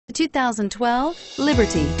2012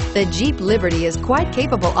 Liberty. The Jeep Liberty is quite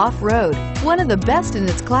capable off-road, one of the best in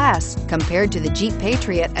its class. Compared to the Jeep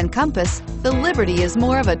Patriot and Compass, the Liberty is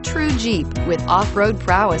more of a true Jeep with off-road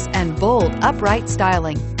prowess and bold, upright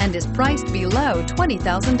styling, and is priced below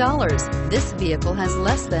 $20,000. This vehicle has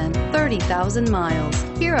less than 30,000 miles.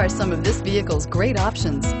 Here are some of this vehicle's great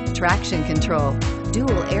options: traction control,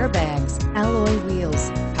 dual airbags, alloy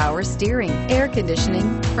wheels, power steering, air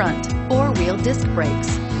conditioning, front, four-wheel disc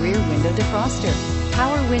brakes, rear window defroster,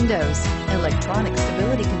 power windows, electronic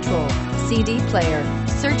stability control, CD player.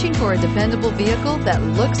 Searching for a dependable vehicle that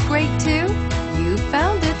looks great too? You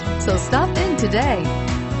found it, so stop in today.